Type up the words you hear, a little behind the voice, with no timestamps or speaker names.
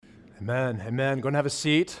Amen. Amen. Go and have a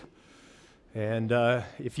seat. And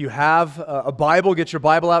if you have a Bible, get your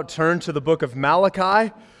Bible out, turn to the book of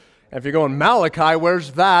Malachi. And if you're going, Malachi,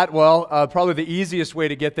 where's that? Well, probably the easiest way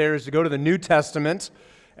to get there is to go to the New Testament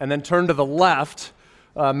and then turn to the left.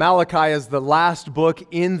 Malachi is the last book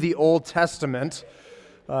in the Old Testament.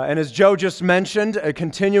 And as Joe just mentioned,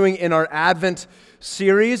 continuing in our Advent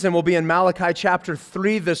series, and we'll be in Malachi chapter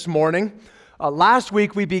 3 this morning. Last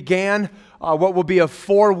week we began what will be a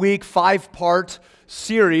 4-week, 5-part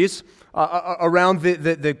series around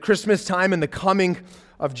the Christmas time and the coming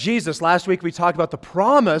of Jesus. Last week we talked about the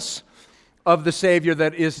promise of the Savior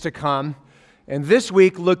that is to come. And this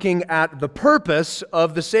week looking at the purpose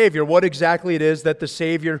of the Savior, what exactly it is that the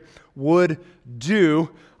Savior would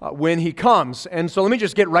do when He comes. And so let me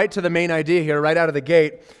just get right to the main idea here, right out of the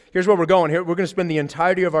gate. Here's where we're going. Here we're going to spend the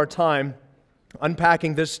entirety of our time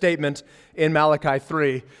unpacking this statement in Malachi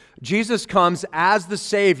 3. Jesus comes as the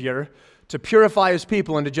Savior to purify His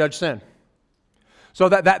people and to judge sin. So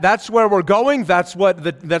that's where we're going. That's where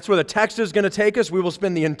the text is going to take us. We will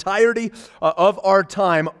spend the entirety of our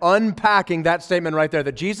time unpacking that statement right there,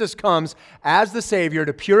 that Jesus comes as the Savior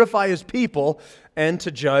to purify His people and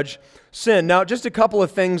to judge sin. Now, just a couple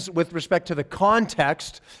of things with respect to the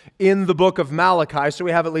context in the book of Malachi, so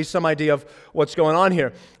we have at least some idea of what's going on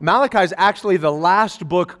here. Malachi is actually the last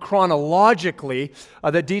book chronologically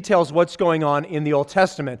that details what's going on in the Old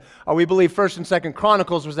Testament. We believe 1st and 2nd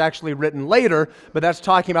Chronicles was actually written later, but that's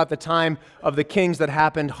talking about the time of the kings that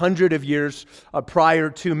happened hundreds of years prior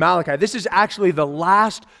to Malachi. This is actually the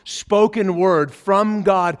last spoken word from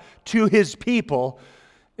God to His people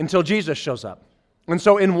until Jesus shows up. And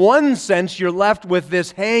so in one sense, you're left with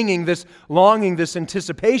this hanging, this longing, this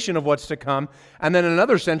anticipation of what's to come. And then in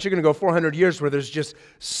another sense, you're going to go 400 years where there's just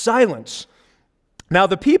silence. Now,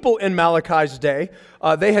 the people in Malachi's day,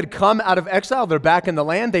 they had come out of exile. They're back in the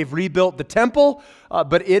land. They've rebuilt the temple,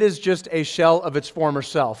 but it is just a shell of its former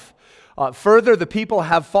self. Further, the people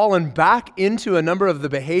have fallen back into a number of the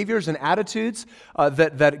behaviors and attitudes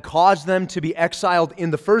that caused them to be exiled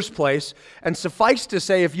in the first place. And suffice to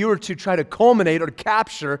say, if you were to try to culminate or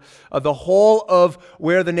capture the whole of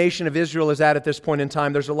where the nation of Israel is at this point in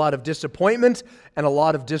time, there's a lot of disappointment and a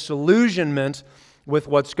lot of disillusionment with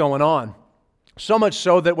what's going on. So much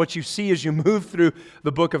so that what you see as you move through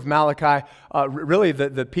the book of Malachi, really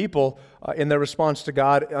the people in their response to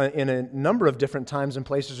God in a number of different times and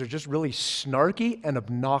places are just really snarky and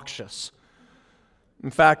obnoxious.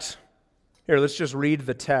 In fact, here, let's just read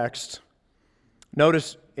the text.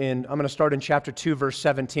 Notice I'm going to start in chapter 2, verse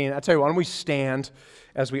 17. I tell you, why don't we stand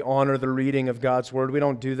as we honor the reading of God's Word? We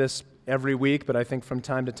don't do this every week, but I think from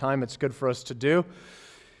time to time it's good for us to do.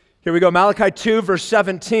 Here we go, Malachi 2, verse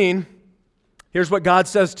 17. Here's what God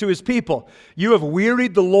says to His people. You have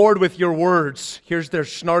wearied the Lord with your words. Here's their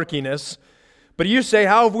snarkiness. But you say,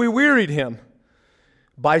 how have we wearied Him?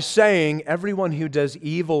 By saying, everyone who does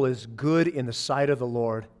evil is good in the sight of the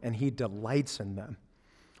Lord, and He delights in them.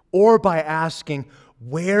 Or by asking,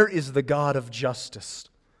 where is the God of justice?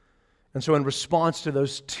 And so in response to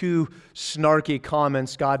those two snarky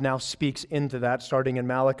comments, God now speaks into that, starting in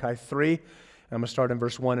Malachi 3. And I'm going to start in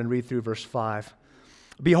verse 1 and read through verse 5.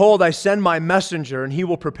 Behold, I send my messenger, and he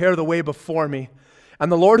will prepare the way before me.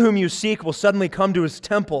 And the Lord whom you seek will suddenly come to His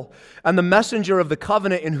temple. And the messenger of the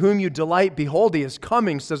covenant in whom you delight, behold, He is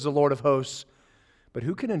coming, says the Lord of hosts. But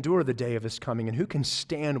who can endure the day of His coming, and who can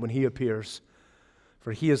stand when He appears?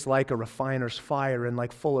 For He is like a refiner's fire and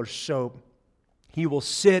like fuller's soap. He will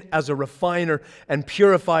sit as a refiner and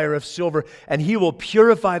purifier of silver, and He will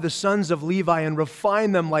purify the sons of Levi and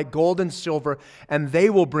refine them like gold and silver, and they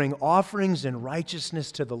will bring offerings in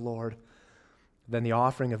righteousness to the Lord. Then the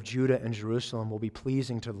offering of Judah and Jerusalem will be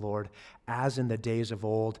pleasing to the Lord, as in the days of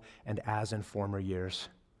old and as in former years.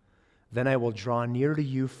 Then I will draw near to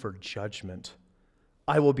you for judgment.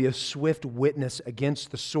 I will be a swift witness against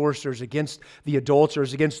the sorcerers, against the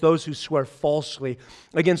adulterers, against those who swear falsely,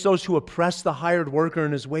 against those who oppress the hired worker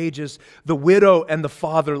in his wages, the widow and the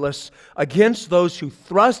fatherless, against those who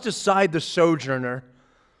thrust aside the sojourner.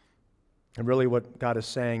 And really what God is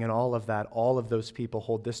saying in all of that, all of those people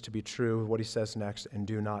hold this to be true. What He says next, and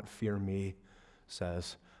do not fear me,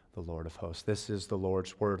 says the Lord of hosts. This is the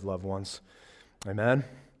Lord's word, loved ones. Amen?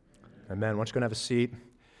 Amen. Why don't you go and have a seat?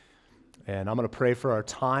 And I'm going to pray for our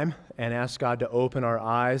time and ask God to open our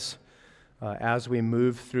eyes as we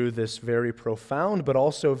move through this very profound, but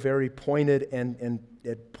also very pointed and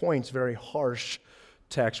at points very harsh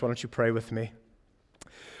text. Why don't you pray with me?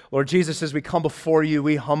 Lord Jesus, as we come before You,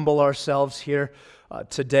 we humble ourselves here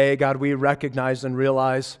today. God, we recognize and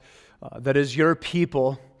realize that as Your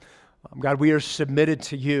people, God, we are submitted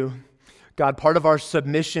to You. God, part of our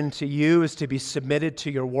submission to you is to be submitted to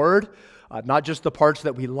your word, not just the parts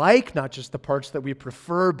that we like, not just the parts that we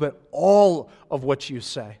prefer, but all of what you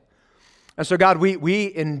say. And so, God,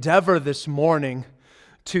 we endeavor this morning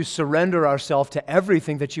to surrender ourselves to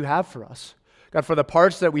everything that you have for us. God, for the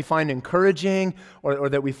parts that we find encouraging or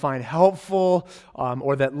that we find helpful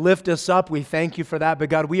or that lift us up, we thank you for that. But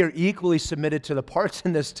God, we are equally submitted to the parts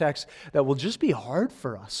in this text that will just be hard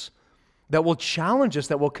for us, that will challenge us,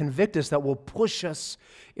 that will convict us, that will push us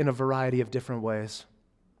in a variety of different ways.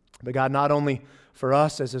 But God, not only for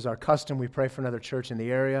us, as is our custom, we pray for another church in the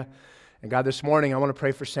area. And God, this morning I want to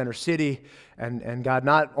pray for Center City, and God,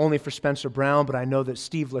 not only for Spencer Brown, but I know that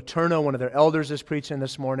Steve Laterno, one of their elders, is preaching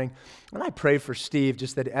this morning. And I pray for Steve,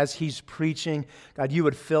 just that as he's preaching, God, you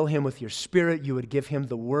would fill him with your Spirit, you would give him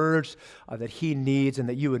the words that he needs, and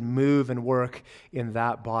that you would move and work in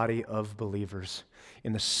that body of believers.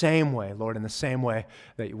 In the same way, Lord, in the same way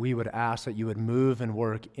that we would ask that you would move and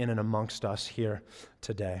work in and amongst us here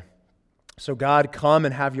today. So God, come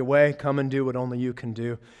and have your way. Come and do what only you can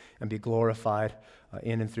do and be glorified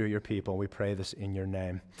in and through your people. We pray this in your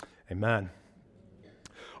name. Amen.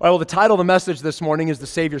 All right, well, the title of the message this morning is The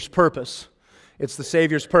Savior's Purpose. It's the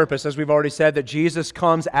Savior's purpose, as we've already said, that Jesus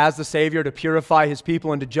comes as the Savior to purify his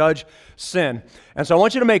people and to judge sin. And so I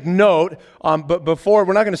want you to make note, but before,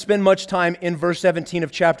 we're not going to spend much time in verse 17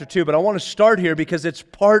 of chapter 2, but I want to start here because it's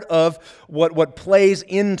part of what plays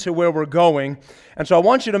into where we're going. And so I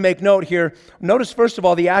want you to make note here. Notice, first of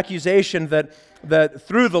all, the accusation that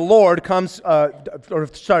through the Lord comes,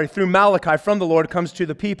 through Malachi from the Lord comes to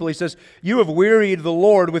the people. He says, "You have wearied the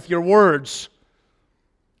Lord with your words."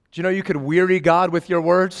 Do you know you could weary God with your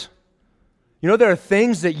words? You know there are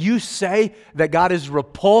things that you say that God is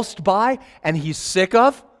repulsed by and he's sick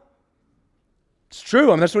of? It's true. I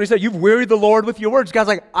mean, that's what he said. You've wearied the Lord with your words. God's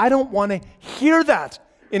like, I don't want to hear that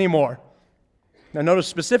anymore. Now notice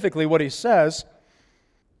specifically what he says.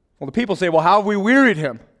 Well, the people say, well, how have we wearied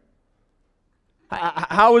him?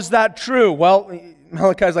 How is that true? Well,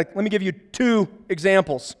 Malachi's like, let me give you two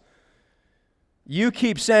examples. You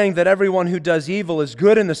keep saying that everyone who does evil is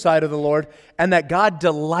good in the sight of the Lord and that God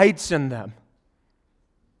delights in them.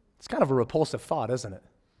 It's kind of a repulsive thought, isn't it?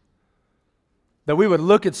 That we would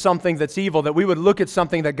look at something that's evil, that we would look at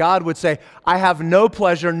something that God would say, I have no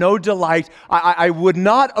pleasure, no delight, I would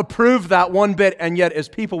not approve that one bit, and yet as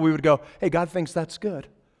people we would go, hey, God thinks that's good.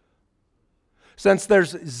 Since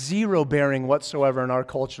there's zero bearing whatsoever in our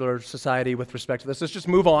culture or society with respect to this, let's just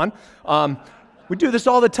move on. We do this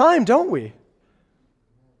all the time, don't we?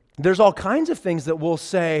 There's all kinds of things that we'll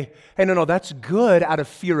say, hey, no, that's good out of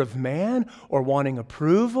fear of man or wanting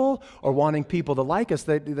approval or wanting people to like us.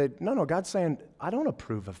 No, God's saying, I don't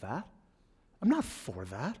approve of that. I'm not for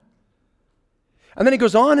that. And then he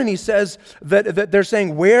goes on and he says that they're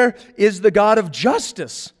saying, where is the God of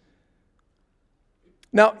justice?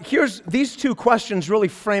 Now, these two questions really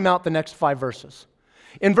frame out the next 5 verses.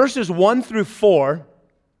 In verses 1 through 4,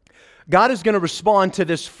 God is going to respond to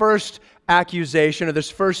this first accusation or this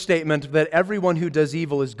first statement that everyone who does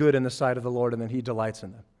evil is good in the sight of the Lord and that he delights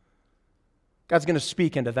in them. God's going to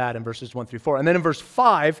speak into that in verses 1 through 4. And then in verse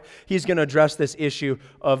 5, he's going to address this issue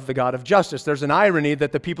of the God of justice. There's an irony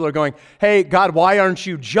that the people are going, hey, God, why aren't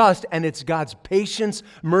you just? And it's God's patience,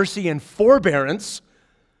 mercy, and forbearance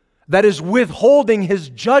that is withholding his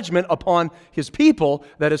judgment upon his people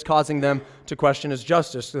that is causing them to question his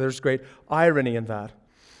justice. So there's great irony in that.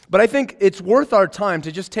 But I think it's worth our time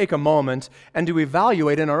to just take a moment and to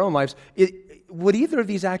evaluate in our own lives, would either of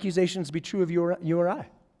these accusations be true of you or I?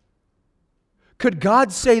 Could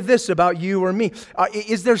God say this about you or me?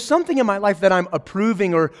 Is there something in my life that I'm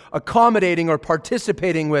approving or accommodating or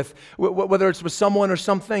participating with, whether it's with someone or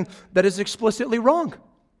something that is explicitly wrong?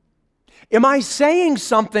 Am I saying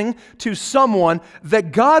something to someone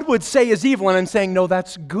that God would say is evil and I'm saying, no,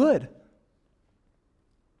 that's good?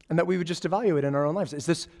 And that we would just evaluate in our own lives. Is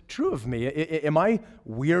this true of me? Am I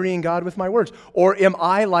wearying God with my words? Or am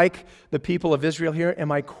I, like the people of Israel here,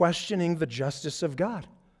 am I questioning the justice of God?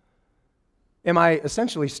 Am I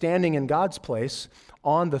essentially standing in God's place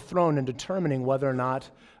on the throne and determining whether or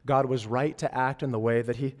not God was right to act in the way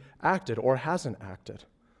that he acted or hasn't acted?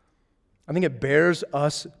 I think it bears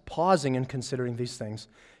us pausing and considering these things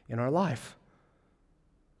in our life.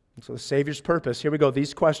 And so the Savior's purpose, here we go.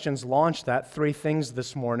 These questions launch that. 3 things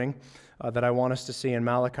this morning that I want us to see in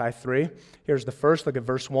Malachi 3. Here's the first. Look at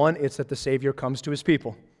verse 1. It's that the Savior comes to his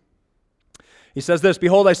people. He says this,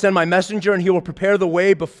 behold, I send my messenger, and he will prepare the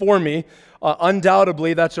way before me.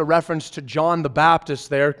 Undoubtedly, that's a reference to John the Baptist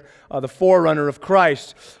there, the forerunner of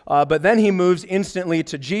Christ. But then he moves instantly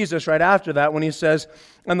to Jesus right after that when he says,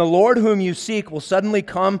 And the Lord whom you seek will suddenly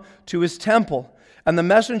come to his temple. And the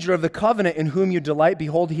messenger of the covenant in whom you delight,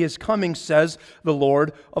 behold, he is coming, says the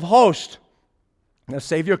Lord of hosts. The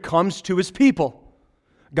Savior comes to his people.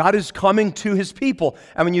 God is coming to his people.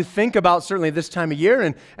 And when you think about certainly this time of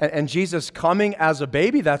year and Jesus coming as a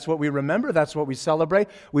baby, that's what we remember, that's what we celebrate.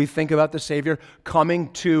 We think about the Savior coming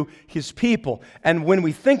to his people. And when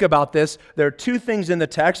we think about this, there are two things in the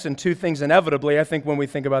text and two things inevitably, I think, when we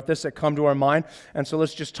think about this that come to our mind. And so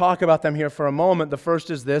let's just talk about them here for a moment. The first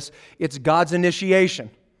is this: it's God's initiation.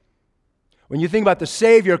 When you think about the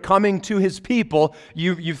Savior coming to his people,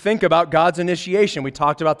 you think about God's initiation. We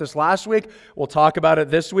talked about this last week. We'll talk about it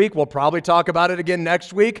this week. We'll probably talk about it again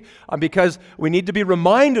next week because we need to be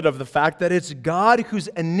reminded of the fact that it's God who's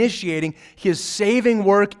initiating his saving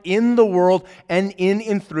work in the world and in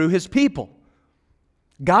and through his people.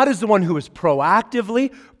 God is the one who is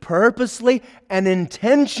proactively, purposely, and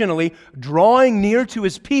intentionally drawing near to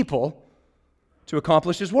his people to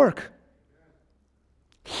accomplish his work.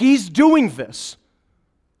 He's doing this.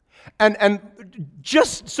 And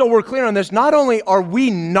just so we're clear on this, not only are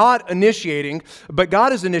we not initiating, but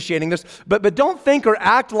God is initiating this, but don't think or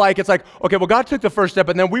act like it's like, okay, well, God took the first step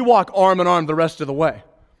and then we walk arm in arm the rest of the way.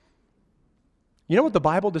 You know what the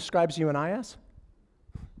Bible describes you and I as?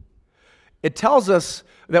 It tells us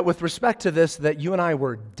that with respect to this, that you and I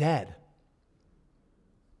were dead.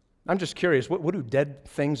 I'm just curious, what do dead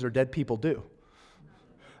things or dead people do?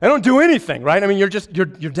 They don't do anything, right? I mean, you're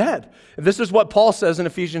dead. This is what Paul says in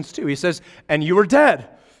Ephesians 2. He says, and you were dead,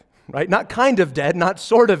 right? Not kind of dead, not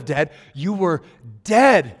sort of dead. You were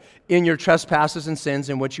dead in your trespasses and sins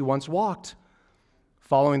in which you once walked,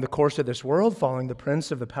 following the course of this world, following the prince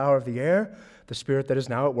of the power of the air, the spirit that is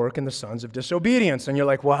now at work in the sons of disobedience. And you're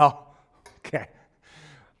like, wow, okay,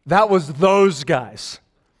 that was those guys.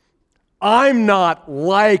 I'm not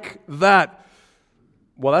like that.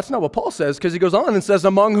 Well, that's not what Paul says, because he goes on and says,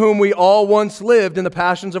 among whom we all once lived in the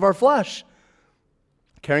passions of our flesh,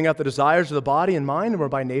 carrying out the desires of the body and mind, and were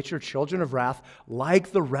by nature children of wrath,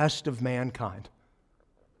 like the rest of mankind.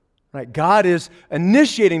 Right? God is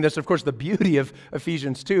initiating this. Of course, the beauty of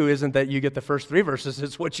Ephesians 2 isn't that you get the first 3 verses.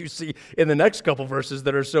 It's what you see in the next couple verses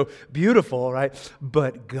that are so beautiful, right?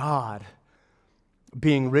 But God,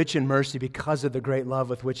 being rich in mercy because of the great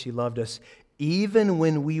love with which he loved us, even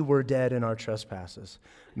when we were dead in our trespasses,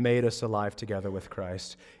 made us alive together with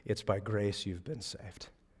Christ. It's by grace you've been saved.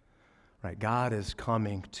 Right? God is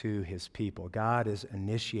coming to his people. God is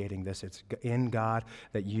initiating this. It's in God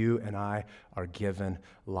that you and I are given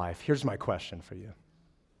life. Here's my question for you.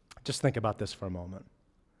 Just think about this for a moment.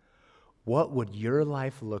 What would your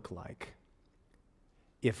life look like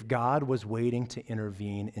if God was waiting to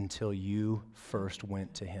intervene until you first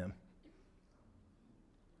went to him?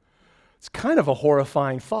 It's kind of a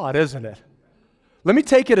horrifying thought, isn't it? Let me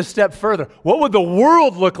take it a step further. What would the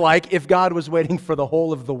world look like if God was waiting for the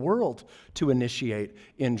whole of the world to initiate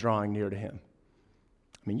in drawing near to him?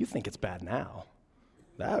 I mean, you think it's bad now.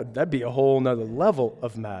 That'd be a whole nother level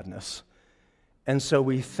of madness. And so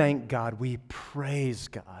we thank God, we praise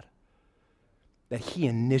God that he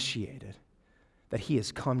initiated, that he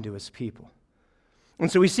has come to his people.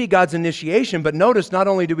 And so we see God's initiation, but notice not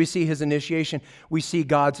only do we see his initiation, we see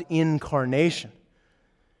God's incarnation.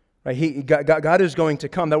 Right? God is going to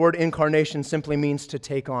come. That word incarnation simply means to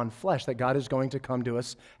take on flesh, that God is going to come to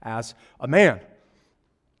us as a man.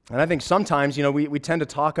 And I think sometimes, we tend to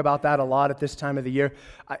talk about that a lot at this time of the year.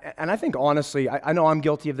 And I think honestly, I know I'm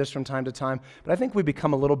guilty of this from time to time, but I think we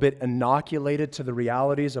become a little bit inoculated to the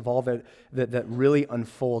realities of all that really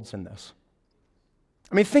unfolds in this.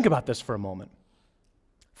 I mean, think about this for a moment.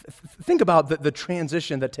 Think about the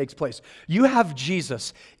transition that takes place. You have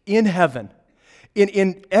Jesus in heaven,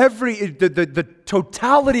 in the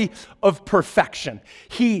totality of perfection.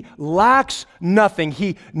 He lacks nothing.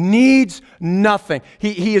 He needs nothing.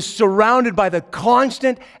 He is surrounded by the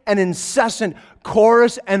constant and incessant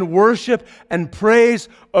chorus and worship and praise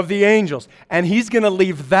of the angels. And he's going to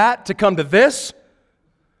leave that to come to this?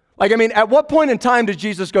 At what point in time did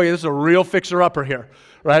Jesus go, yeah, this is a real fixer-upper here,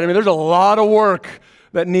 right? There's a lot of work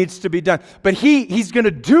that needs to be done. But he's going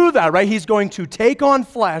to do that, right? He's going to take on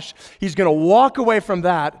flesh. He's going to walk away from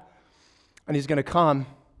that, and he's going to come.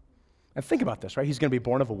 And think about this, right? He's going to be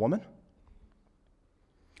born of a woman.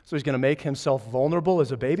 So he's going to make himself vulnerable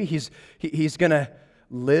as a baby. He's going to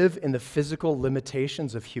live in the physical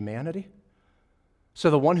limitations of humanity. So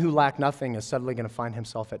the one who lacked nothing is suddenly going to find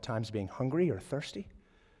himself at times being hungry or thirsty.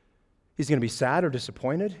 He's going to be sad or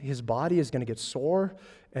disappointed. His body is going to get sore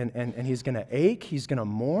and he's going to ache. He's going to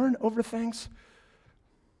mourn over things.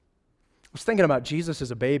 I was thinking about Jesus as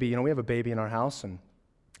a baby. We have a baby in our house, and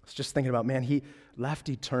I was just thinking about, man, he left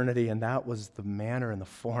eternity, and that was the manner and the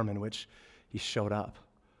form in which he showed up.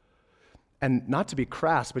 And not to be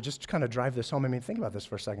crass, but just to kind of drive this home, I mean, think about this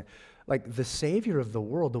for a second. Like, the Savior of the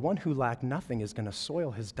world, the one who lacked nothing, is going to soil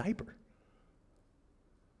his diaper.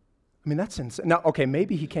 I mean, that's insane. Now, okay,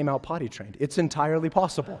 maybe he came out potty trained. It's entirely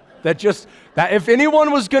possible that if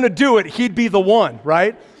anyone was going to do it, he'd be the one,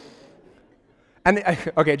 right? And,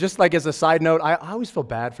 okay, just like as a side note, I always feel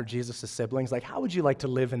bad for Jesus' siblings. Like, how would you like to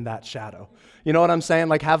live in that shadow? You know what I'm saying?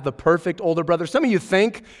 Like, have the perfect older brother. Some of you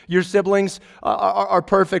think your siblings are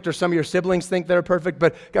perfect, or some of your siblings think they're perfect.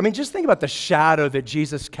 But, I mean, just think about the shadow that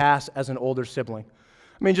Jesus casts as an older sibling.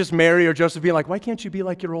 I mean, just Mary or Joseph being like, why can't you be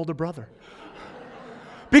like your older brother?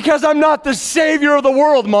 Because I'm not the Savior of the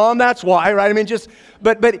world, Mom. That's why, right? I mean,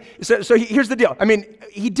 so here's the deal. I mean,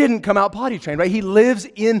 he didn't come out potty trained, right? He lives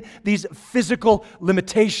in these physical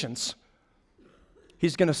limitations.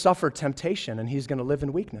 He's going to suffer temptation, and he's going to live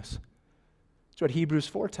in weakness. That's what Hebrews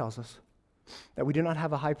 4 tells us, that we do not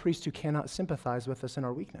have a high priest who cannot sympathize with us in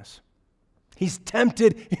our weakness. He's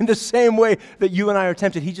tempted in the same way that you and I are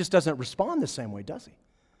tempted. He just doesn't respond the same way, does he?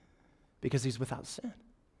 Because he's without sin.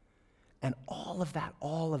 And all of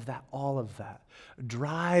that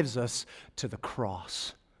drives us to the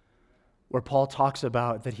cross, where Paul talks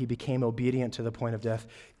about that he became obedient to the point of death,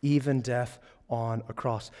 even death on a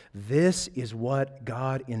cross. This is what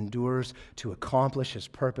God endures to accomplish his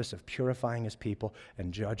purpose of purifying his people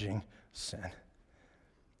and judging sin.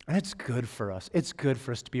 And it's good for us. It's good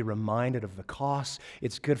for us to be reminded of the costs.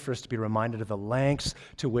 It's good for us to be reminded of the lengths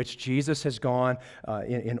to which Jesus has gone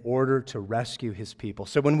in order to rescue his people.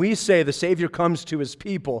 So when we say the Savior comes to his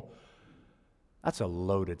people, that's a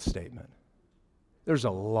loaded statement. There's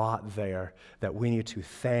a lot there that we need to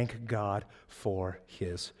thank God for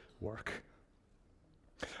his work.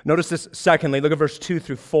 Notice this secondly. Look at verse 2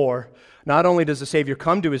 through 4. Not only does the Savior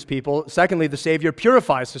come to his people, secondly, the Savior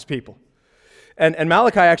purifies his people. And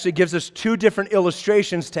Malachi actually gives us two different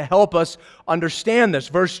illustrations to help us understand this.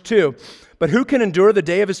 Verse 2, but who can endure the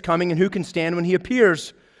day of his coming, and who can stand when he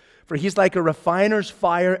appears? For he's like a refiner's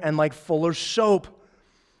fire and like fuller's soap.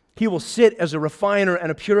 He will sit as a refiner and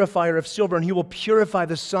a purifier of silver, and he will purify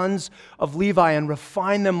the sons of Levi and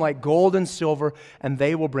refine them like gold and silver, and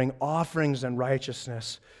they will bring offerings and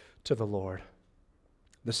righteousness to the Lord.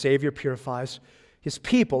 The Savior purifies his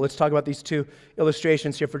people. Let's talk about these two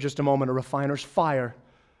illustrations here for just a moment. A refiner's fire.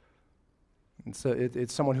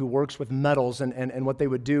 It's someone who works with metals, and what they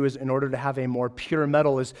would do is, in order to have a more pure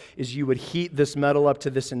metal, is you would heat this metal up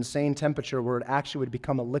to this insane temperature where it actually would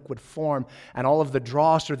become a liquid form, and all of the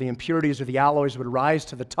dross or the impurities or the alloys would rise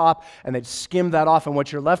to the top, and they'd skim that off, and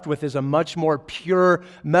what you're left with is a much more pure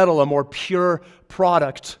metal, a more pure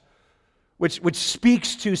product, which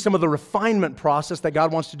speaks to some of the refinement process that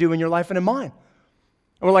God wants to do in your life and in mine.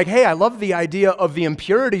 And we're like, hey, I love the idea of the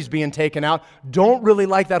impurities being taken out. Don't really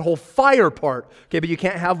like that whole fire part. Okay, but you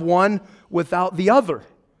can't have one without the other.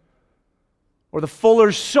 Or the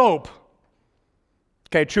fuller's soap.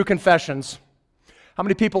 Okay, true confessions. How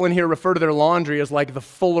many people in here refer to their laundry as like the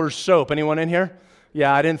fuller's soap? Anyone in here?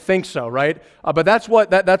 Yeah, I didn't think so, right? But that's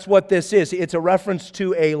what this is. It's a reference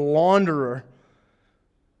to a launderer.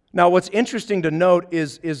 Now, what's interesting to note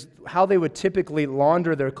is how they would typically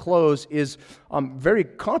launder their clothes is very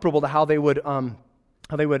comparable to how they would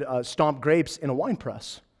stomp grapes in a wine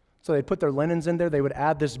press. So they'd put their linens in there. They would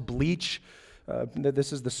add this bleach.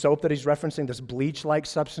 This is the soap that he's referencing, this bleach-like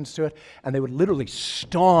substance to it, and they would literally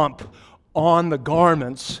stomp on the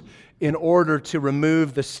garments in order to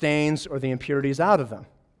remove the stains or the impurities out of them.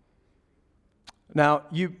 Now,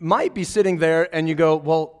 you might be sitting there and you go,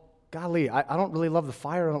 well, golly, I don't really love the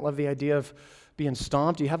fire. I don't love the idea of being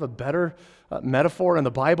stomped. Do you have a better metaphor in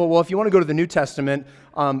the Bible? Well, if you want to go to the New Testament,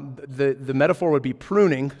 the metaphor would be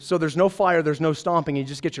pruning. So there's no fire, there's no stomping, you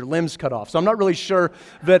just get your limbs cut off. So I'm not really sure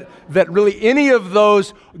that really any of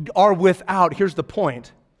those are without. Here's the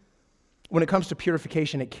point. When it comes to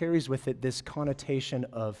purification, it carries with it this connotation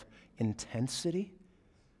of intensity.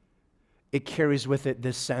 It carries with it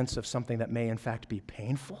this sense of something that may in fact be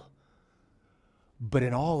painful. But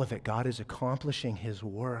in all of it, God is accomplishing his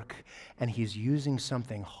work, and he's using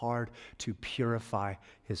something hard to purify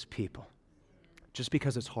his people. Just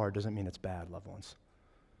because it's hard doesn't mean it's bad, loved ones.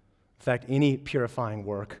 In fact, any purifying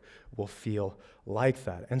work will feel like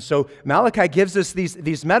that. And so Malachi gives us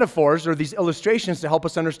these metaphors or these illustrations to help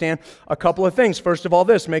us understand a couple of things. First of all,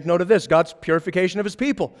 make note of this, God's purification of his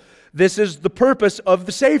people. This is the purpose of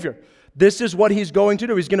the Savior. This is what he's going to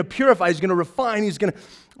do. He's going to purify, he's going to refine, he's going to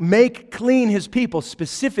make clean his people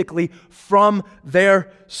specifically from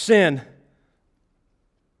their sin.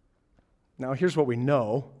 Now, here's what we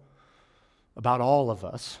know. about all of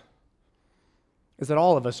us is that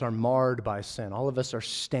all of us are marred by sin. All of us are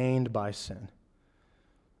stained by sin.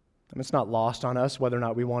 And it's not lost on us whether or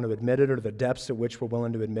not we want to admit it or the depths at which we're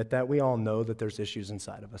willing to admit that. We all know that there's issues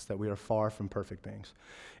inside of us, that we are far from perfect beings.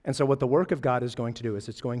 And so what the work of God is going to do is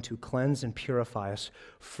it's going to cleanse and purify us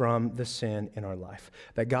from the sin in our life.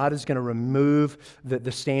 That God is going to remove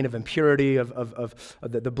the stain of impurity, of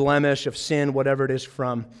the blemish of sin, whatever it is,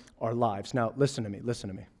 from our lives. Now, listen to me.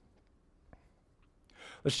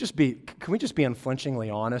 Can we just be unflinchingly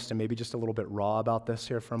honest and maybe just a little bit raw about this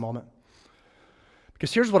here for a moment?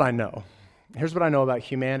 Because here's what I know. Here's what I know about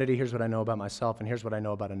humanity, here's what I know about myself, and here's what I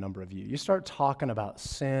know about a number of you. You start talking about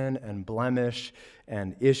sin and blemish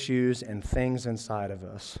and issues and things inside of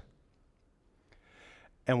us,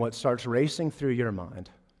 and what starts racing through your mind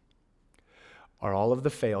are all of the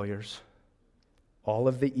failures, all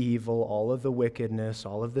of the evil, all of the wickedness,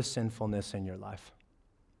 all of the sinfulness in your life.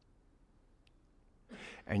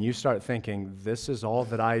 And you start thinking, this is all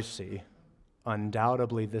that I see.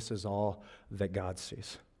 Undoubtedly, this is all that God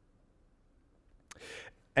sees.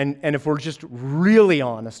 And if we're just really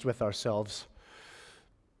honest with ourselves,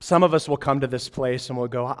 some of us will come to this place and we'll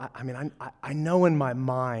go, I know in my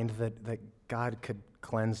mind that God could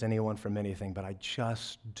cleanse anyone from anything, but I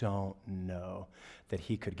just don't know that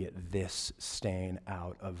he could get this stain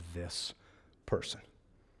out of this person.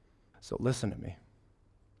 So listen to me.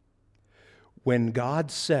 When God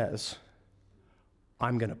says,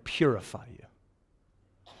 I'm going to purify you,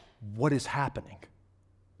 what is happening?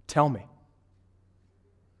 Tell me.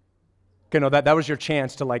 Okay, no, that was your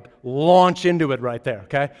chance to launch into it right there,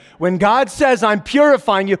 okay? When God says, I'm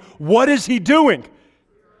purifying you, what is he doing?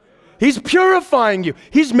 He's purifying you.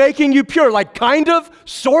 He's making you pure, kind of,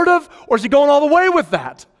 sort of, or is he going all the way with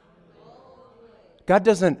that? God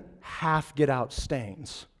doesn't half get out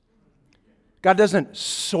stains. God doesn't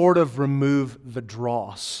sort of remove the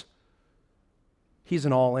dross. He's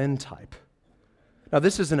an all-in type. Now,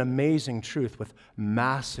 this is an amazing truth with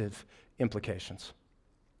massive implications.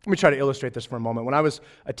 Let me try to illustrate this for a moment. When I was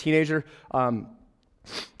a teenager,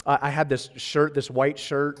 I had this white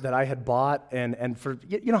shirt that I had bought, and for,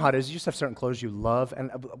 you know how it is, you just have certain clothes you love,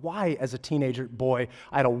 and why, as a teenager boy,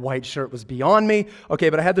 I had a white shirt was beyond me. Okay,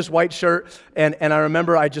 but I had this white shirt, and I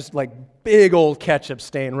remember I just, big old ketchup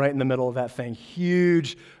stain right in the middle of that thing,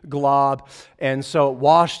 huge glob, and so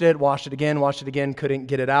washed it again, couldn't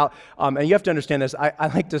get it out, and you have to understand this, I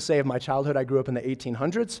like to say of my childhood, I grew up in the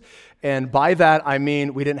 1800s, and by that, I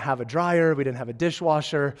mean, we didn't have a dryer, we didn't have a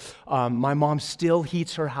dishwasher, my mom still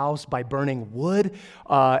heats her house by burning wood,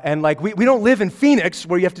 and we don't live in Phoenix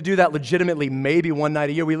where you have to do that legitimately maybe one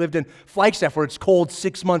night a year. We lived in Flagstaff where it's cold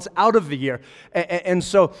 6 months out of the year, and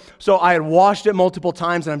so I had washed it multiple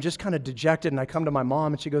times, and I'm just kind of dejected, and I come to my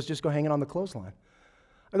mom, and she goes, just go hang it on the clothesline.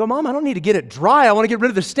 I go, Mom, I don't need to get it dry. I want to get rid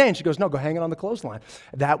of the stain. She goes, no, go hang it on the clothesline.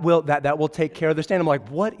 That will take care of the stain. I'm like,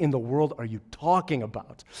 what in the world are you talking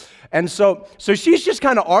about? And so she's just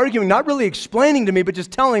kind of arguing, not really explaining to me, but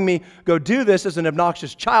just telling me, go do this. As an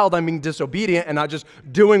obnoxious child, I'm being disobedient and not just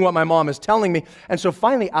doing what my mom is telling me. And so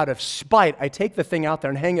finally, out of spite, I take the thing out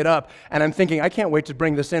there and hang it up, and I'm thinking, I can't wait to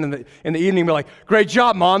bring this in the evening and be like, great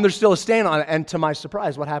job, Mom, there's still a stain on it. And to my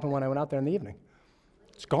surprise, what happened when I went out there in the evening?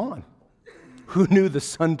 It's gone. Who knew the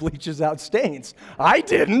sun bleaches out stains? I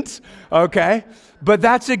didn't, okay? But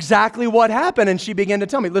that's exactly what happened, and she began to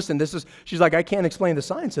tell me, listen, she's like, I can't explain the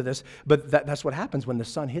science of this, but that's what happens when the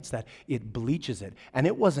sun hits that. It bleaches it, and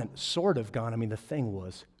it wasn't sort of gone. I mean, the thing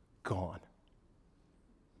was gone,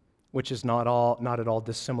 which is not at all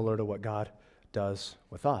dissimilar to what God does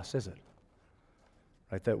with us, is it?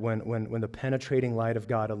 Right, that when the penetrating light of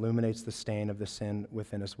God illuminates the stain of the sin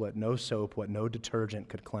within us, what no soap, what no detergent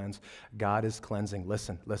could cleanse, God is cleansing,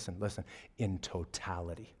 listen, in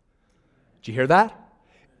totality. Did you hear that?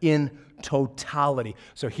 In totality.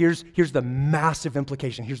 So here's the massive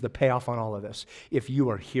implication. Here's the payoff on all of this. If you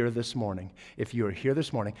are here this morning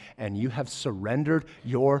and you have surrendered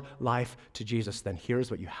your life to Jesus, then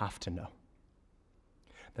here's what you have to know.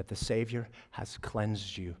 That the Savior has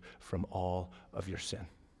cleansed you from all of your sin.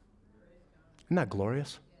 Isn't that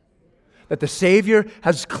glorious? That the Savior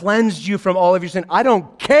has cleansed you from all of your sin. I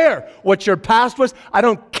don't care what your past was. I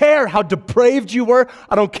don't care how depraved you were.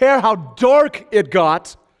 I don't care how dark it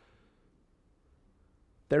got.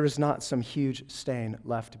 There is not some huge stain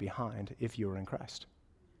left behind if you are in Christ.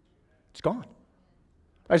 It's gone.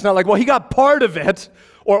 It's not like, well, he got part of it,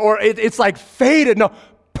 or it's faded. No.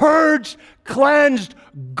 Purged, cleansed,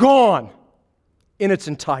 gone in its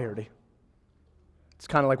entirety. It's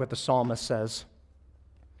kind of like what the psalmist says.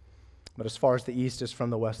 But as far as the east is from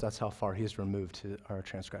the west, that's how far he has removed our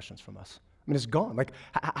transgressions from us. I mean, it's gone. Like,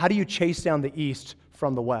 how do you chase down the east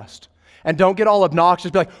from the west? And don't get all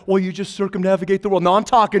obnoxious, be like, well, you just circumnavigate the world. No, I'm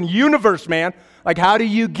talking universe, man. Like, how do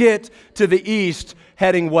you get to the east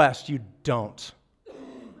heading west? You don't.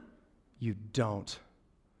 You don't.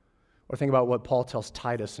 Or think about what Paul tells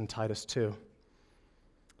Titus in Titus 2.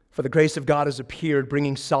 For the grace of God has appeared,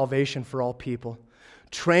 bringing salvation for all people,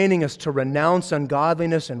 training us to renounce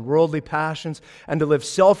ungodliness and worldly passions and to live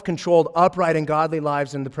self-controlled, upright, and godly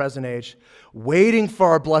lives in the present age, waiting for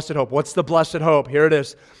our blessed hope. What's the blessed hope? Here it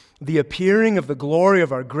is. The appearing of the glory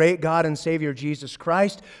of our great God and Savior Jesus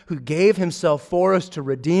Christ, who gave himself for us to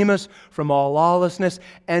redeem us from all lawlessness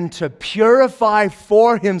and to purify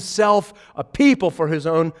for himself a people for his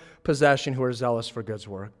own possession who are zealous for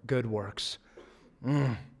good works.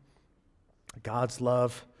 God's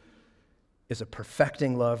love is a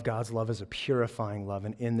perfecting love. God's love is a purifying love.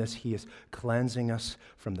 And in this, he is cleansing us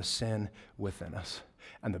from the sin within us.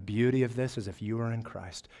 And the beauty of this is if you are in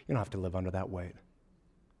Christ, you don't have to live under that weight.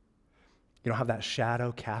 You don't have that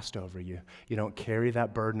shadow cast over you. You don't carry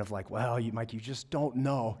that burden of like, well, Mike, you just don't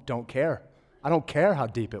know. Don't care. I don't care how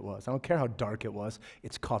deep it was. I don't care how dark it was.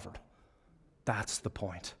 It's covered. That's the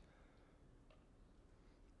point.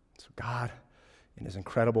 So God, in his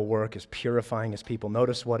incredible work, is purifying his people.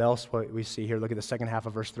 Notice what we see here. Look at the second half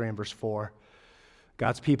of verse 3 and verse 4.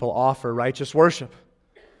 God's people offer righteous worship.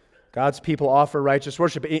 God's people offer righteous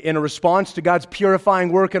worship. In a response to God's purifying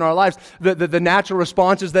work in our lives, the natural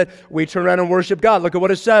response is that we turn around and worship God. Look at what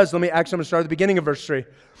it says. I'm going to start at the beginning of verse 3.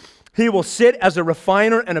 He will sit as a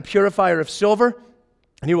refiner and a purifier of silver,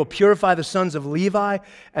 and he will purify the sons of Levi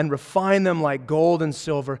and refine them like gold and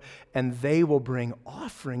silver, and they will bring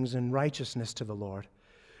offerings in righteousness to the Lord.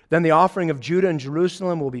 Then the offering of Judah and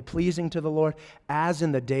Jerusalem will be pleasing to the Lord, as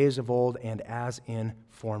in the days of old and as in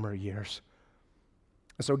former years.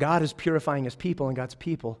 And so God is purifying his people, and God's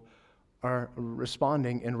people are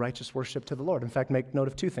responding in righteous worship to the Lord. In fact, make note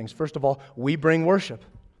of two things. First of all, we bring worship.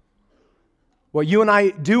 What you and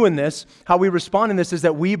I do in this, how we respond in this, is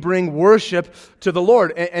that we bring worship to the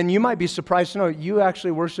Lord. And you might be surprised to know you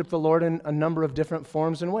actually worship the Lord in a number of different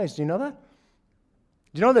forms and ways. Do you know that?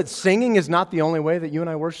 Do you know that singing is not the only way that you and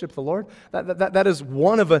I worship the Lord? That is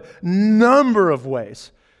one of a number of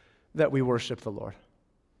ways that we worship the Lord.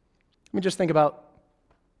 Let me just think about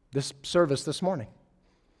this service this morning.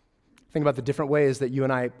 Think about the different ways that you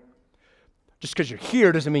and I, just because you're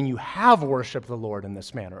here doesn't mean you have worshiped the Lord in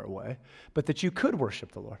this manner or way, but that you could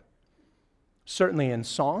worship the Lord. Certainly in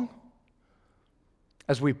song,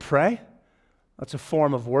 as we pray, that's a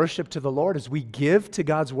form of worship to the Lord. As we give to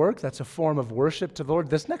God's work, that's a form of worship to the Lord.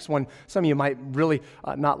 This next one, some of you might really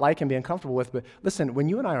not like and be uncomfortable with, but listen, when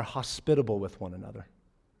you and I are hospitable with one another.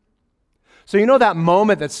 So you know that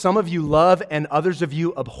moment that some of you love and others of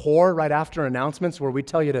you abhor right after announcements where we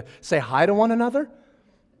tell you to say hi to one another?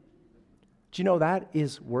 Do you know that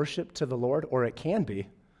is worship to the Lord? Or it can be.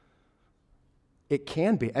 It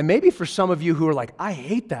can be. And maybe for some of you who are like, I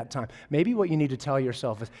hate that time, maybe what you need to tell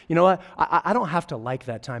yourself is, you know what, I don't have to like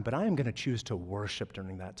that time, but I am going to choose to worship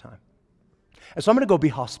during that time. And so I'm going to go be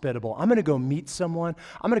hospitable. I'm going to go meet someone.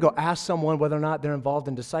 I'm going to go ask someone whether or not they're involved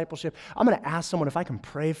in discipleship. I'm going to ask someone if I can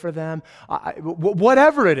pray for them.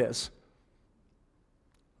 Whatever it is.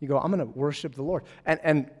 You go, I'm going to worship the Lord.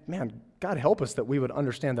 And man, God help us that we would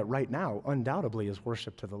understand that right now, undoubtedly, is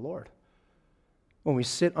worship to the Lord. When we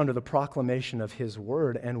sit under the proclamation of his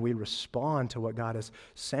word and we respond to what God is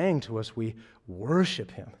saying to us, we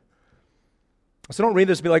worship him. So don't read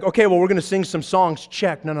this and be like, okay, well, we're going to sing some songs,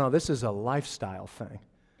 check. No, this is a lifestyle thing.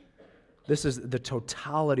 This is the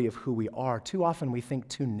totality of who we are. Too often we think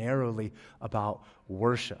too narrowly about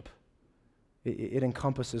worship. It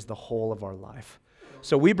encompasses the whole of our life.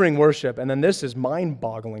 So we bring worship, and then this is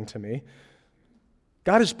mind-boggling to me.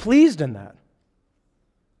 God is pleased in that.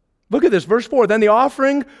 Look at this, verse 4. Then the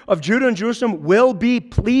offering of Judah and Jerusalem will be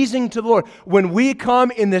pleasing to the Lord. When we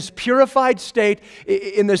come in this purified state,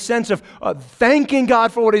 in the sense of thanking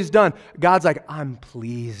God for what he's done, God's like, I'm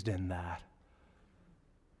pleased in that.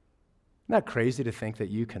 Isn't that crazy to think that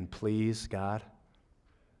you can please God?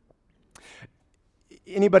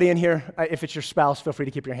 Anybody in here, if it's your spouse, feel free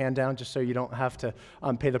to keep your hand down just so you don't have to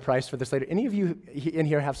pay the price for this later. Any of you in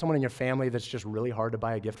here have someone in your family that's just really hard to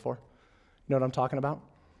buy a gift for? You know what I'm talking about?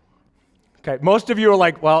 Okay, most of you are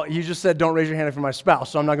like, well, you just said don't raise your hand if you're my spouse,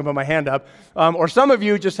 so I'm not going to put my hand up. Or some of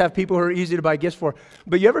you just have people who are easy to buy gifts for.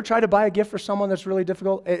 But you ever try to buy a gift for someone that's really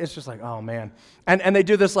difficult? It's just like, oh, man. And they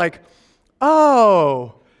do this like,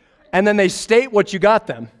 oh. And then they state what you got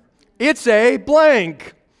them. It's a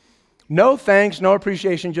blank. No thanks, no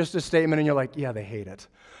appreciation, just a statement, and you're like, yeah, they hate it.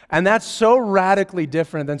 And that's so radically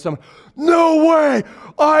different than someone, no way,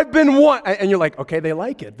 I've been one. And you're like, okay, they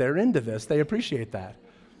like it. They're into this. They appreciate that.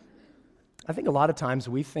 I think a lot of times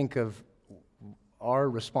we think of our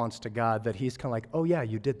response to God that he's kind of like, oh yeah,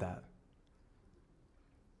 you did that.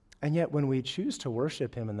 And yet when we choose to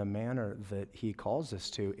worship him in the manner that he calls us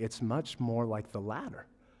to, it's much more like the latter.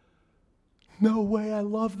 No way, I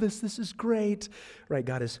love this. This is great. Right,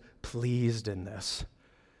 God is pleased in this.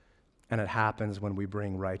 And it happens when we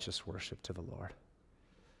bring righteous worship to the Lord.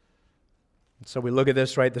 And so we look at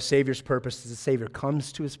this, right? The Savior's purpose is the Savior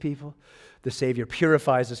comes to his people. The Savior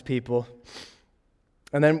purifies his people.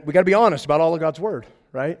 And then we got to be honest about all of God's word,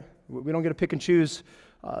 right? We don't get to pick and choose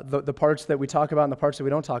the parts that we talk about and the parts that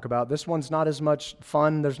we don't talk about. This one's not as much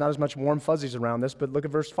fun. There's not as much warm fuzzies around this. But look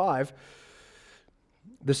at verse 5.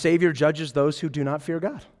 The Savior judges those who do not fear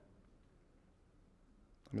God.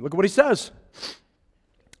 I mean, look at what he says.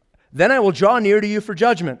 Then I will draw near to you for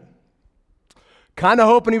judgment. Kind of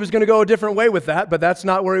hoping he was going to go a different way with that, but that's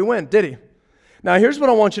not where he went, did he? Now, here's what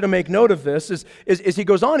I want you to make note of this, is he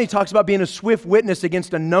goes on, he talks about being a swift witness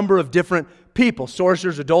against a number of different people,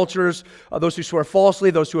 sorcerers, adulterers, those who swear falsely,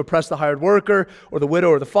 those who oppress the hired worker, or the widow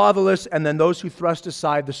or the fatherless, and then those who thrust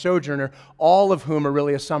aside the sojourner, all of whom are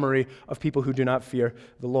really a summary of people who do not fear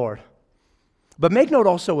the Lord. But make note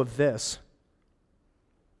also of this,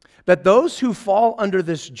 that those who fall under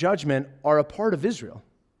this judgment are a part of Israel.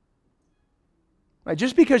 Right?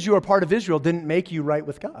 Just because you are part of Israel didn't make you right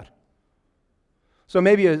with God. So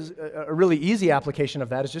maybe a really easy application of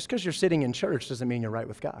that is just because you're sitting in church doesn't mean you're right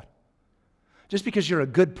with God. Just because you're a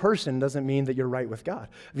good person doesn't mean that you're right with God.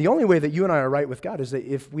 The only way that you and I are right with God is that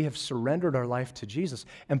if we have surrendered our life to Jesus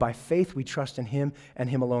and by faith we trust in him and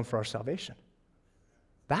him alone for our salvation.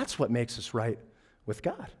 That's what makes us right with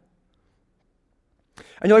God.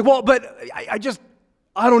 And you're like, well, but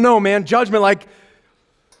I don't know, man. Judgment, like,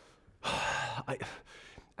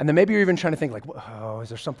 and then maybe you're even trying to think like, oh, is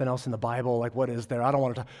there something else in the Bible? Like, what is there? I don't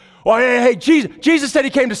want to talk. Oh, hey, Jesus said he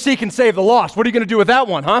came to seek and save the lost. What are you going to do with that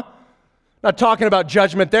one, huh? Not talking about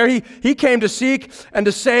judgment there. He came to seek and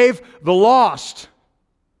to save the lost.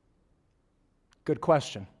 Good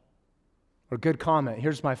question. Or good comment.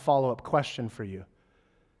 Here's my follow-up question for you.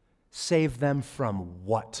 Save them from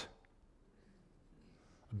what?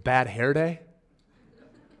 Bad hair day?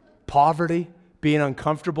 Poverty? Being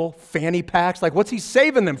uncomfortable? Fanny packs? Like, what's he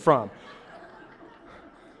saving them from?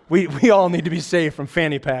 We all need to be saved from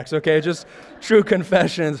fanny packs, okay? Just true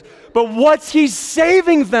confessions. But what's he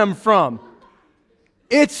saving them from?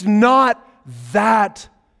 It's not that.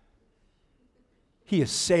 He is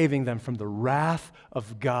saving them from the wrath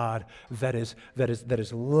of God that is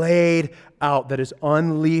laid out, that is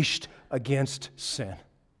unleashed against sin.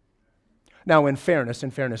 Now, in fairness,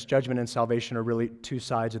 judgment and salvation are really two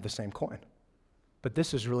sides of the same coin. But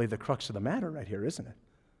this is really the crux of the matter right here, isn't it?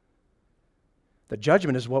 The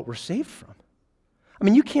judgment is what we're saved from. I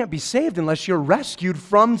mean, you can't be saved unless you're rescued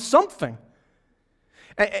from something.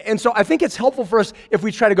 And so I think it's helpful for us if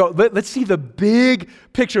we try to go, let's see the big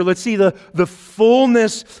picture. Let's see the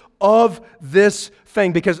fullness of this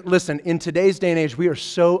thing. Because listen, in today's day and age, we are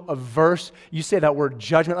so averse. You say that word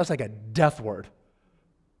judgment, that's like a death word.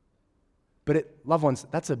 But loved ones,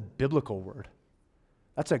 that's a biblical word.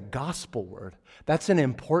 That's a gospel word. That's an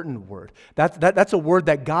important word. That's a word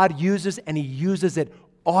that God uses, and he uses it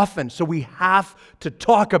often. So we have to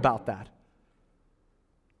talk about that.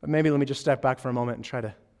 But maybe let me just step back for a moment and try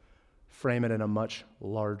to frame it in a much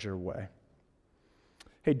larger way.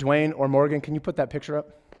 Hey, Dwayne or Morgan, can you put that picture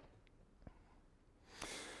up?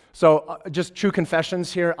 So just true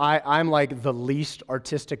confessions here. I'm like the least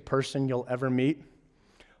artistic person you'll ever meet.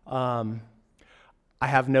 I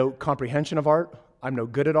have no comprehension of art. I'm no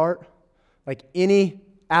good at art. Like any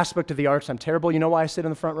aspect of the arts, I'm terrible. You know why I sit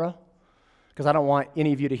in the front row? Because I don't want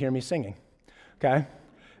any of you to hear me singing, okay?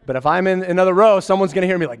 But if I'm in another row, someone's going to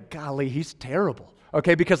hear me like, golly, he's terrible,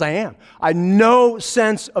 okay? Because I am. I no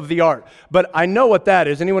sense of the art, but I know what that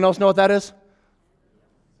is. Anyone else know what that is?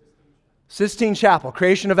 Sistine Chapel,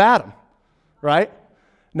 creation of Adam, right?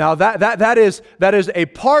 Now, that is a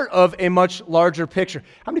part of a much larger picture.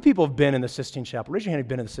 How many people have been in the Sistine Chapel? Raise your hand if you've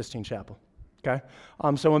been in the Sistine Chapel. Okay?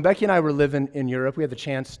 So when Becky and I were living in Europe, we had the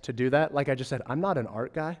chance to do that. Like I just said, I'm not an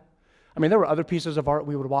art guy. I mean, there were other pieces of art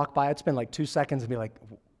we would walk by. I'd spend like 2 seconds and be like,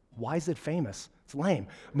 why is it famous? It's lame.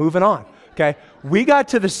 Moving on. Okay? We got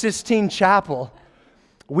to the Sistine Chapel.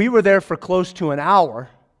 We were there for close to an hour.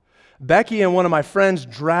 Becky and one of my friends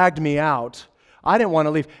dragged me out. I didn't want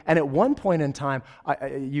to leave. And at one point in time,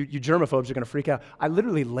 you germaphobes are going to freak out. I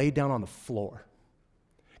literally laid down on the floor.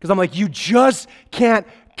 Because I'm like, you just can't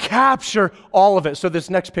capture all of it. So this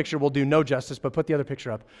next picture will do no justice, but put the other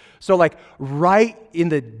picture up. So like right in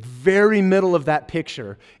the very middle of that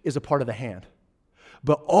picture is a part of the hand.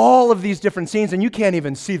 But all of these different scenes, and you can't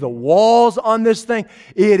even see the walls on this thing.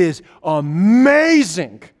 It is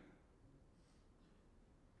amazing.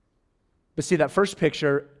 But see, that first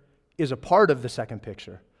picture is a part of the second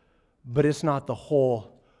picture, but it's not the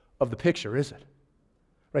whole of the picture, is it?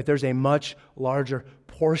 Right? There's a much larger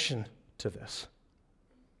portion to this.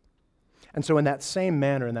 And so in that same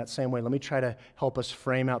manner, in that same way, let me try to help us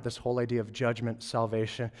frame out this whole idea of judgment,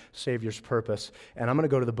 salvation, Savior's purpose. And I'm going to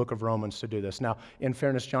go to the book of Romans to do this. Now, in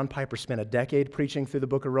fairness, John Piper spent a decade preaching through the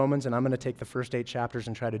book of Romans, and I'm going to take the first 8 chapters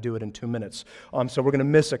and try to do it in 2 minutes. So we're going to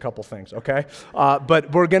miss a couple things, okay? But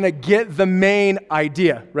we're going to get the main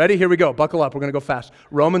idea. Ready? Here we go. Buckle up. We're going to go fast.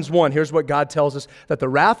 Romans 1, here's what God tells us, that the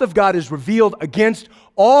wrath of God is revealed against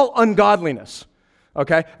all ungodliness.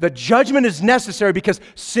 Okay? The judgment is necessary because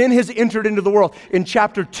sin has entered into the world. In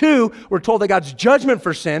chapter 2, we're told that God's judgment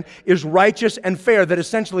for sin is righteous and fair, that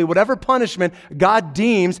essentially whatever punishment God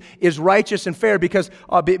deems is righteous and fair because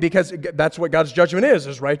that's what God's judgment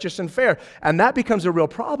is righteous and fair. And that becomes a real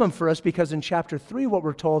problem for us because in chapter 3, what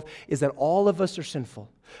we're told is that all of us are sinful.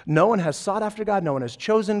 No one has sought after God. No one has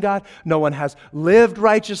chosen God. No one has lived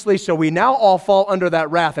righteously. So we now all fall under that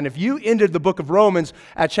wrath. And if you ended the book of Romans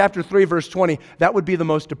at chapter 3, verse 20, that would be the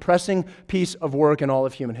most depressing piece of work in all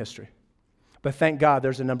of human history. But thank God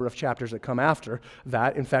there's a number of chapters that come after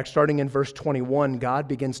that. In fact, starting in verse 21, God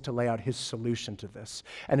begins to lay out his solution to this.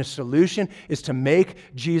 And his solution is to make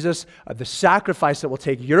Jesus the sacrifice that will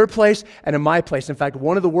take your place and in my place. In fact,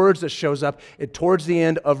 one of the words that shows up towards the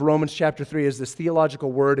end of Romans chapter 3 is this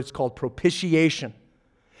theological word. It's called propitiation.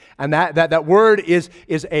 And that word is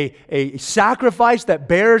a sacrifice that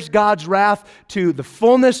bears God's wrath to the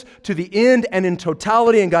fullness, to the end, and in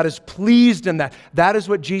totality, and God is pleased in that. That is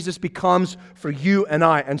what Jesus becomes for you and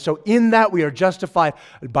I. And so in that, we are justified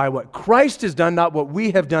by what Christ has done, not what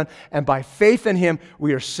we have done, and by faith in him,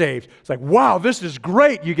 we are saved. It's like, wow, this is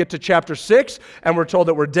great. You get to chapter 6, and we're told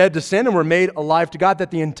that we're dead to sin, and we're made alive to God,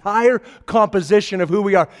 that the entire composition of who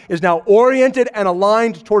we are is now oriented and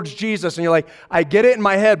aligned towards Jesus. And you're like, I get it in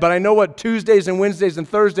my head, but I know what Tuesdays and Wednesdays and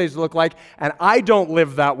Thursdays look like, and I don't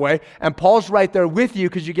live that way. And Paul's right there with you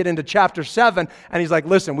because you get into chapter 7, and he's like,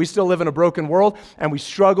 listen, we still live in a broken world, and we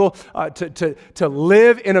struggle to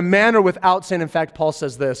live in a manner without sin. In fact, Paul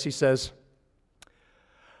says this. He says,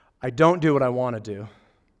 I don't do what I want to do.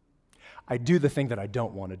 I do the thing that I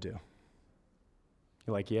don't want to do.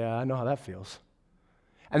 You're like, yeah, I know how that feels.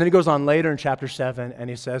 And then he goes on later in chapter 7, and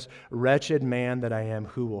he says, wretched man that I am,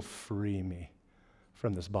 who will free me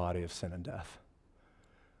from this body of sin and death?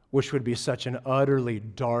 Which would be such an utterly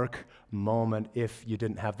dark moment if you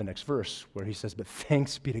didn't have the next verse where he says, but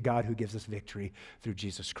thanks be to God who gives us victory through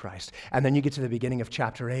Jesus Christ. And then you get to the beginning of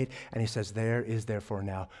chapter 8, and he says, there is therefore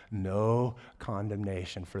now no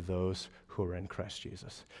condemnation for those who are in Christ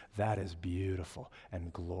Jesus. That is beautiful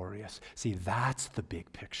and glorious. See, that's the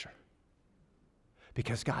big picture.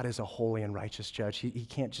 Because God is a holy and righteous judge. He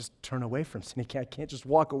can't just turn away from sin. He can't just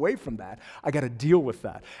walk away from that. I got to deal with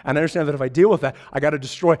that. And I understand that if I deal with that, I got to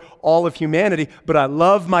destroy all of humanity. But I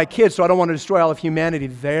love my kids, so I don't want to destroy all of humanity.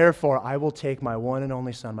 Therefore, I will take my one and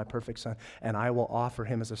only son, my perfect son, and I will offer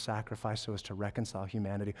him as a sacrifice so as to reconcile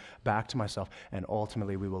humanity back to myself. And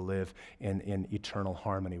ultimately, we will live in eternal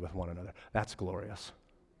harmony with one another. That's glorious.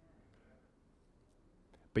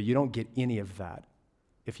 But you don't get any of that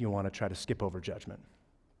if you want to try to skip over judgment.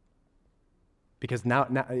 Because now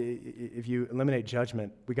if you eliminate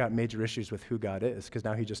judgment, we got major issues with who God is, because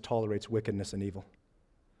now he just tolerates wickedness and evil.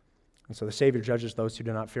 And so the Savior judges those who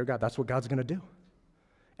do not fear God. That's what God's going to do.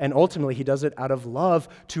 And ultimately, he does it out of love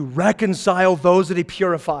to reconcile those that he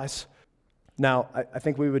purifies. Now, I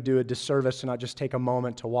think we would do a disservice to not just take a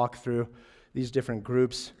moment to walk through these different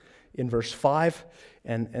groups in verse 5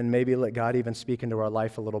 and maybe let God even speak into our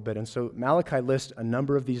life a little bit. And so Malachi lists a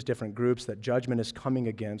number of these different groups that judgment is coming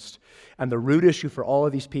against. And the root issue for all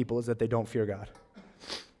of these people is that they don't fear God.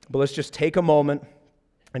 But let's just take a moment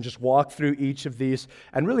and just walk through each of these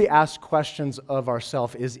and really ask questions of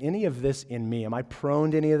ourselves. Is any of this in me? Am I prone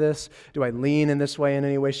to any of this? Do I lean in this way in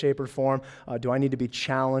any way, shape, or form? Do I need to be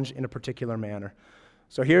challenged in a particular manner?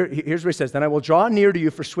 So here's what he says. Then I will draw near to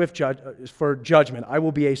you for judgment. I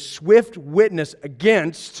will be a swift witness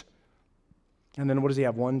against, and then what does he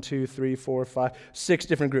have? 1, 2, 3, 4, 5, 6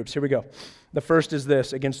 different groups. Here we go. The first is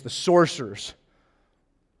this, against the sorcerers.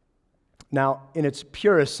 Now, in its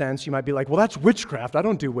purest sense, you might be like, well, that's witchcraft. I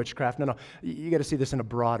don't do witchcraft. No. You got to see this in a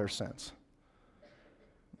broader sense.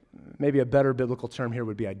 Maybe a better biblical term here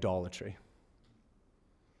would be idolatry.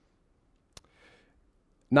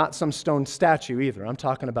 not some stone statue either. I'm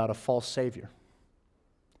talking about a false savior.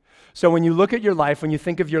 So when you look at your life, when you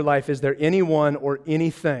think of your life, is there anyone or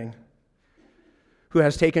anything who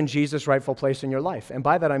has taken Jesus' rightful place in your life? And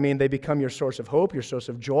by that I mean they become your source of hope, your source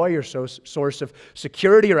of joy, your source of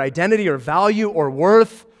security or identity or value or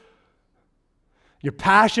worth. Your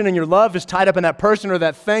passion and your love is tied up in that person or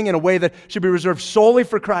that thing in a way that should be reserved solely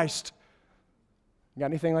for Christ. You got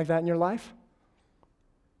anything like that in your life?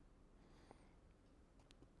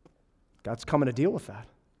 God's coming to deal with that.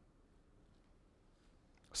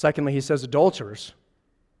 Secondly, he says adulterers.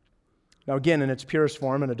 Now again, in its purest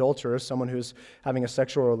form, an adulterer is someone who's having a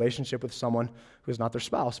sexual relationship with someone who is not their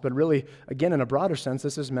spouse. But really, again, in a broader sense,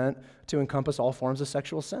 this is meant to encompass all forms of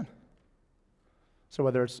sexual sin. So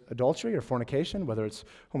whether it's adultery or fornication, whether it's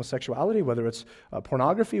homosexuality, whether it's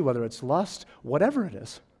pornography, whether it's lust, whatever it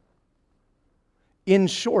is. In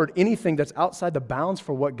short, anything that's outside the bounds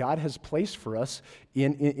for what God has placed for us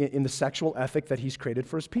in the sexual ethic that he's created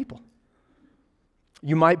for his people.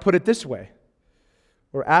 You might put it this way,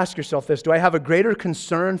 or ask yourself this: do I have a greater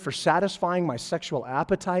concern for satisfying my sexual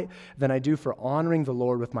appetite than I do for honoring the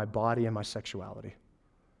Lord with my body and my sexuality?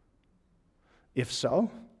 If so,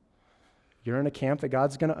 you're in a camp that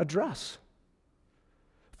God's going to address.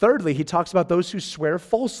 Thirdly, he talks about those who swear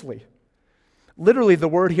falsely. Literally, the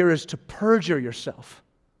word here is to perjure yourself.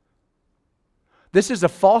 This is a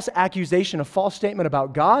false accusation, a false statement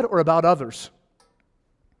about God or about others.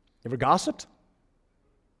 You ever gossiped?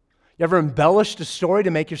 You ever embellished a story to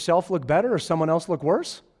make yourself look better or someone else look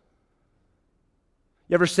worse?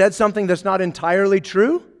 You ever said something that's not entirely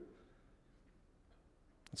true?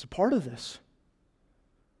 It's a part of this.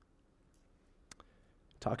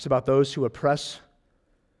 It talks about those who oppress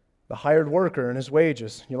the hired worker and his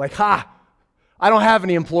wages. You're like, I don't have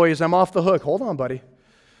any employees, I'm off the hook. Hold on, buddy.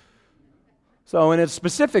 So in its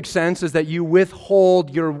specific sense is that you withhold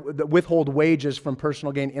wages from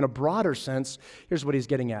personal gain. In a broader sense, here's what he's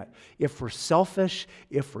getting at. If we're selfish,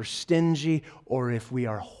 if we're stingy, or if we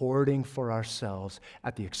are hoarding for ourselves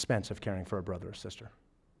at the expense of caring for a brother or sister.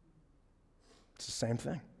 It's the same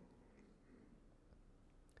thing.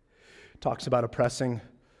 It talks about oppressing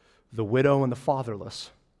the widow and the fatherless.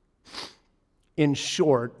 In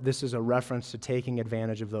short, this is a reference to taking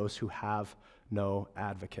advantage of those who have no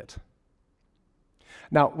advocate.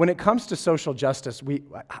 Now, when it comes to social justice,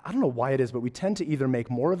 I don't know why it is, but we tend to either make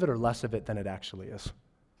more of it or less of it than it actually is.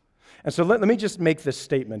 And so let me just make this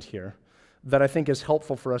statement here that I think is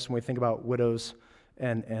helpful for us when we think about widows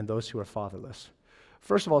and those who are fatherless.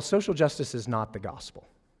 First of all, social justice is not the gospel,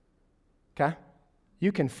 okay?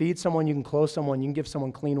 You can feed someone, you can clothe someone, you can give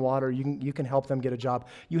someone clean water, you can help them get a job.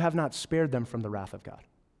 You have not spared them from the wrath of God.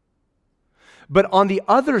 But on the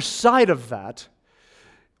other side of that,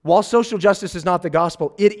 while social justice is not the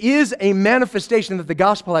gospel, it is a manifestation that the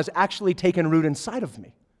gospel has actually taken root inside of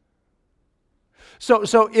me.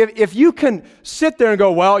 So if you can sit there and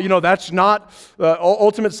go, well, that's not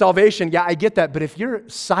ultimate salvation. Yeah, I get that. But if you're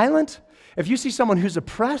silent, if you see someone who's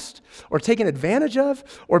oppressed or taken advantage of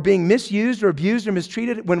or being misused or abused or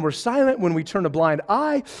mistreated, when we're silent, when we turn a blind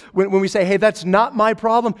eye, when we say, hey, that's not my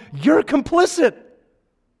problem, you're complicit.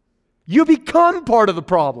 You become part of the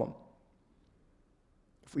problem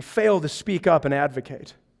if we fail to speak up and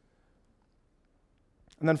advocate.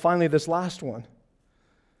 And then finally, this last one,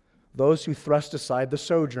 those who thrust aside the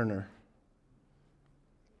sojourner.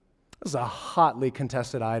 This is a hotly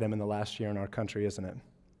contested item in the last year in our country, isn't it?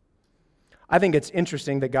 I think it's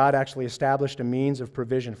interesting that God actually established a means of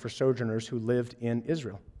provision for sojourners who lived in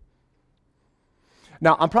Israel.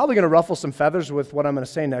 Now, I'm probably going to ruffle some feathers with what I'm going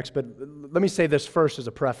to say next, but let me say this first as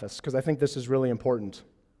a preface, because I think this is really important.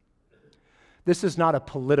 This is not a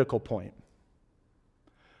political point.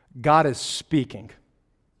 God is speaking.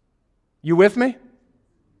 You with me?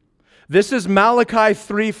 This is Malachi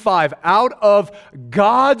 3:5. Out of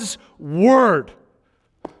God's word,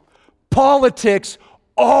 politics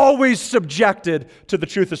always subjected to the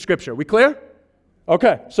truth of Scripture. We clear?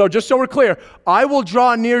 Okay, so just so we're clear, I will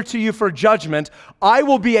draw near to you for judgment. I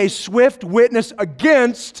will be a swift witness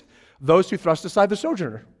against those who thrust aside the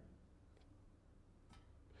sojourner.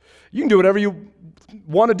 You can do whatever you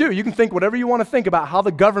want to do. You can think whatever you want to think about how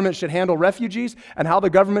the government should handle refugees and how the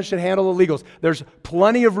government should handle illegals. There's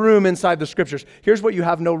plenty of room inside the Scriptures. Here's what you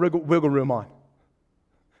have no wiggle room on.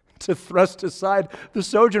 To thrust aside the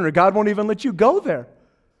sojourner. God won't even let you go there.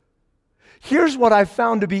 Here's what I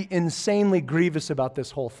found to be insanely grievous about this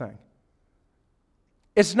whole thing.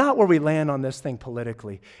 It's not where we land on this thing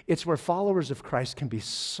politically. It's where followers of Christ can be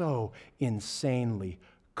so insanely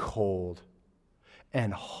cold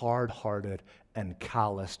and hard-hearted and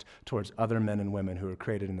calloused towards other men and women who are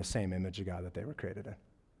created in the same image of God that they were created in.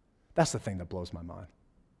 That's the thing that blows my mind.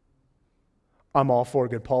 I'm all for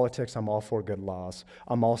good politics. I'm all for good laws.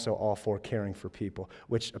 I'm also all for caring for people,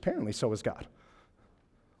 which apparently so is God,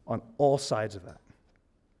 on all sides of that.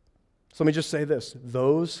 So let me just say this.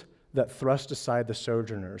 Those that thrust aside the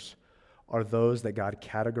sojourners are those that God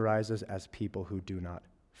categorizes as people who do not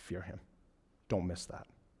fear him. Don't miss that.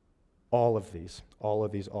 All of these,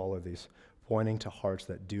 pointing to hearts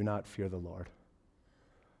that do not fear the Lord,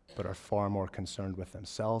 but are far more concerned with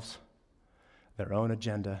themselves, their own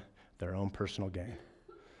agenda, their own personal gain,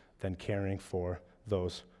 than caring for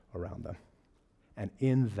those around them. And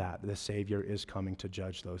in that, the Savior is coming to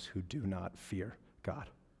judge those who do not fear God.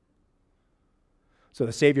 So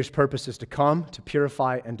the Savior's purpose is to come, to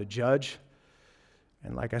purify, and to judge.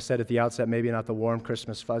 And like I said at the outset, maybe not the warm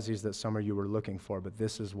Christmas fuzzies that some of you were looking for, but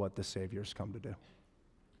this is what the Savior's come to do.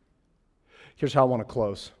 Here's how I want to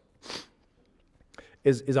close.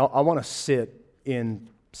 I want to sit in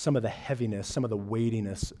some of the heaviness, some of the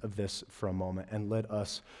weightiness of this for a moment, and let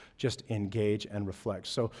us just engage and reflect.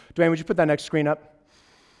 So, Dwayne, would you put that next screen up?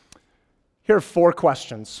 Here are 4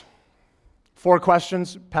 questions. 4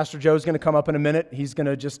 questions. Pastor Joe's going to come up in a minute. He's going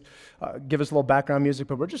to just give us a little background music,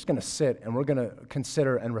 but we're just going to sit and we're going to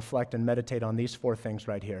consider and reflect and meditate on these 4 things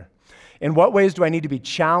right here. In what ways do I need to be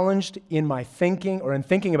challenged in my thinking or in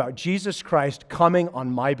thinking about Jesus Christ coming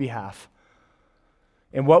on my behalf?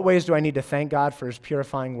 In what ways do I need to thank God for his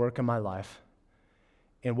purifying work in my life?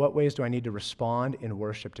 In what ways do I need to respond in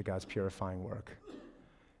worship to God's purifying work?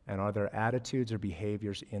 And are there attitudes or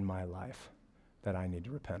behaviors in my life that I need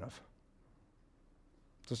to repent of?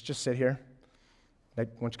 Let's just sit here. Why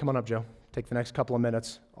don't you come on up, Joe? Take the next couple of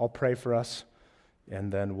minutes. I'll pray for us,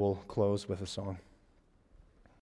 and then we'll close with a song.